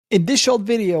In this short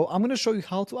video, I'm going to show you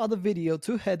how to add a video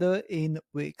to header in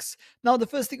Wix. Now, the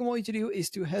first thing I want you to do is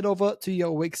to head over to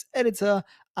your Wix editor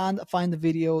and find the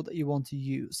video that you want to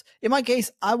use. In my case,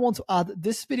 I want to add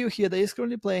this video here that is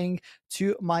currently playing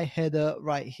to my header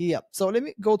right here. So let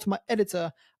me go to my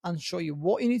editor and show you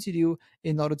what you need to do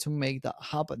in order to make that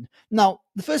happen. Now,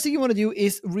 the first thing you want to do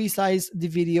is resize the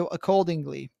video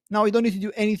accordingly. Now, you don't need to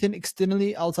do anything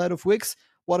externally outside of Wix.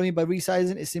 What I mean by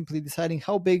resizing is simply deciding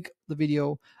how big the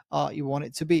video you want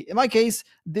it to be. In my case,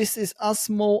 this is as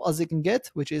small as it can get,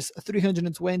 which is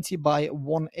 320 by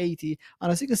 180.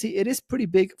 And as you can see, it is pretty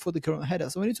big for the current header.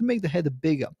 So we need to make the header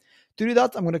bigger. To do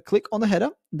that, I'm going to click on the header.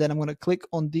 Then I'm going to click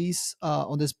on this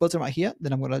button right here.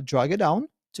 Then I'm going to drag it down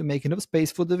to make enough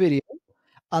space for the video.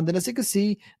 And then as you can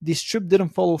see, the strip didn't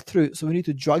follow through. So we need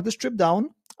to drag the strip down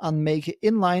and make it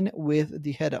in line with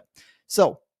the header.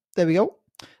 So there we go.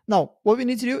 Now, what we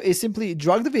need to do is simply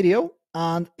drag the video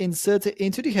and insert it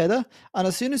into the header. And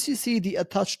as soon as you see the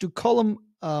attached to column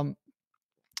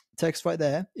text right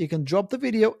there, you can drop the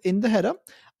video in the header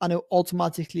and it will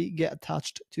automatically get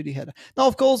attached to the header. Now,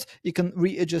 of course, you can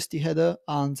readjust the header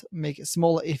and make it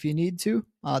smaller if you need to,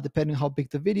 depending on how big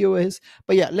the video is.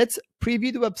 But yeah, let's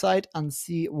preview the website and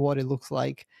see what it looks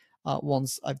like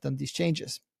once I've done these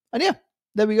changes. And yeah,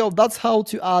 there we go. That's how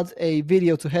to add a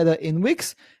video to header in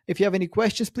Wix. If you have any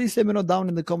questions, please let me know down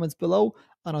in the comments below,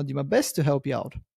 and I'll do my best to help you out.